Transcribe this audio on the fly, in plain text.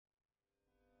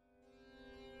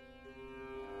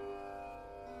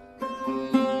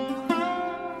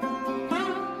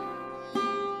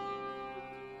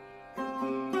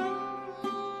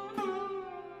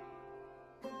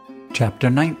Chapter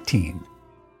 19.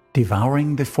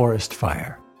 Devouring the Forest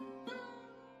Fire.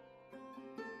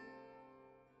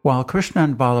 While Krishna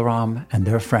and Balaram and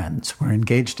their friends were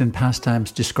engaged in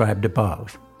pastimes described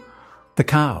above, the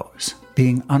cows,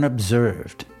 being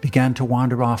unobserved, began to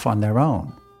wander off on their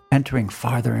own, entering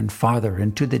farther and farther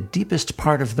into the deepest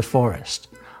part of the forest,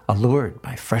 allured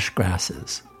by fresh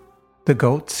grasses. The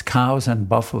goats, cows, and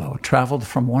buffalo traveled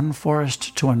from one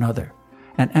forest to another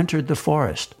and entered the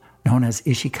forest known as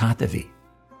Ishikatavi.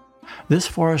 This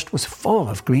forest was full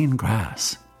of green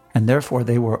grass, and therefore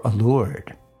they were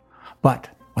allured. But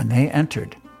when they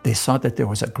entered, they saw that there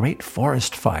was a great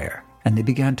forest fire, and they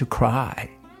began to cry.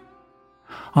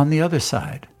 On the other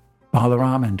side,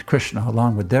 Balaram and Krishna,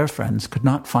 along with their friends, could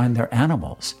not find their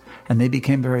animals, and they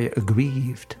became very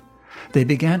aggrieved. They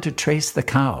began to trace the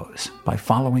cows by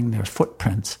following their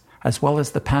footprints, as well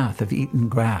as the path of eaten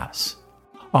grass.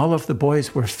 All of the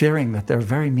boys were fearing that their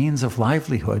very means of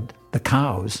livelihood, the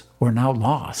cows, were now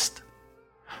lost.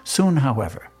 Soon,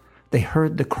 however, they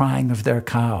heard the crying of their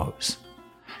cows.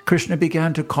 Krishna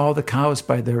began to call the cows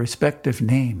by their respective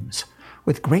names,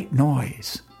 with great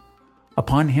noise.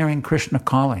 Upon hearing Krishna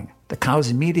calling, the cows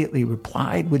immediately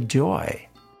replied with joy.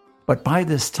 But by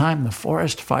this time the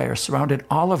forest fire surrounded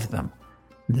all of them,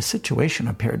 and the situation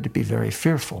appeared to be very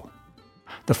fearful.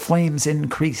 The flames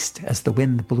increased as the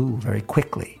wind blew very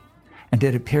quickly, and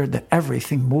it appeared that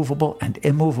everything movable and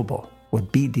immovable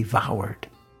would be devoured.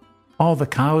 All the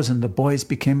cows and the boys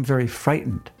became very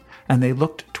frightened, and they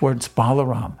looked towards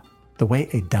Balaram, the way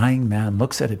a dying man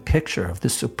looks at a picture of the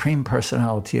Supreme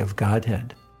Personality of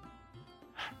Godhead.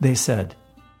 They said,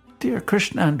 "Dear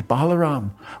Krishna and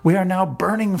Balaram, we are now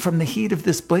burning from the heat of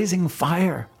this blazing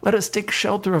fire. Let us take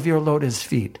shelter of your lotus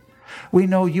feet. We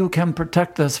know you can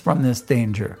protect us from this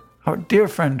danger. Our dear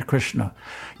friend Krishna,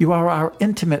 you are our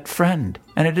intimate friend,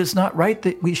 and it is not right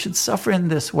that we should suffer in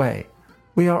this way.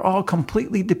 We are all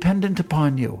completely dependent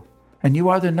upon you, and you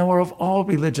are the knower of all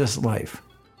religious life.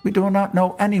 We do not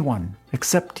know anyone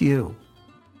except you."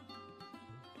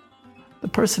 The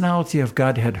personality of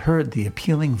Godhead heard the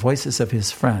appealing voices of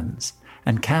his friends,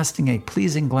 and casting a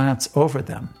pleasing glance over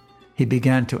them, he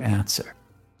began to answer.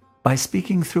 By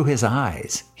speaking through his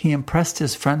eyes, he impressed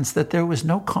his friends that there was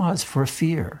no cause for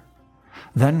fear.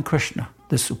 Then Krishna,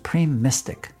 the supreme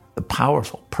mystic, the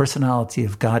powerful personality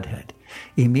of Godhead,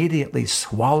 immediately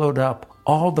swallowed up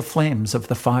all the flames of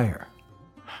the fire.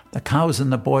 The cows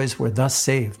and the boys were thus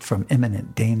saved from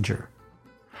imminent danger.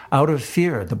 Out of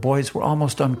fear, the boys were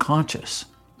almost unconscious.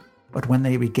 But when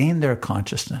they regained their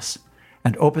consciousness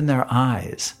and opened their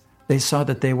eyes, they saw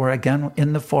that they were again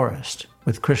in the forest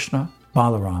with Krishna,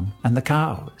 Balaram, and the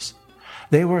cows.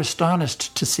 They were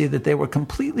astonished to see that they were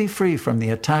completely free from the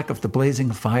attack of the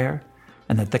blazing fire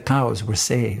and that the cows were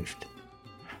saved.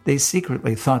 They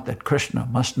secretly thought that Krishna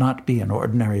must not be an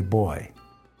ordinary boy,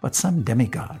 but some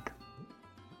demigod.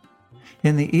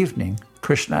 In the evening,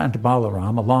 Krishna and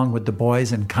Balaram, along with the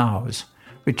boys and cows,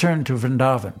 returned to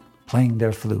Vrindavan, playing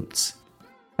their flutes.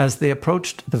 As they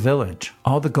approached the village,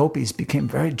 all the gopis became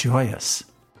very joyous.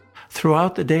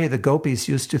 Throughout the day, the gopis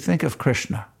used to think of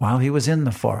Krishna while he was in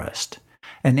the forest,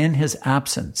 and in his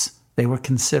absence, they were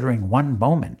considering one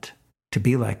moment to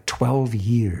be like 12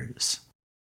 years.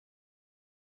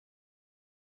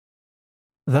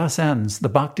 Thus ends the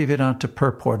Bhaktivedanta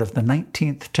purport of the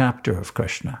 19th chapter of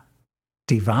Krishna,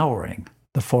 Devouring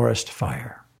the Forest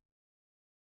Fire.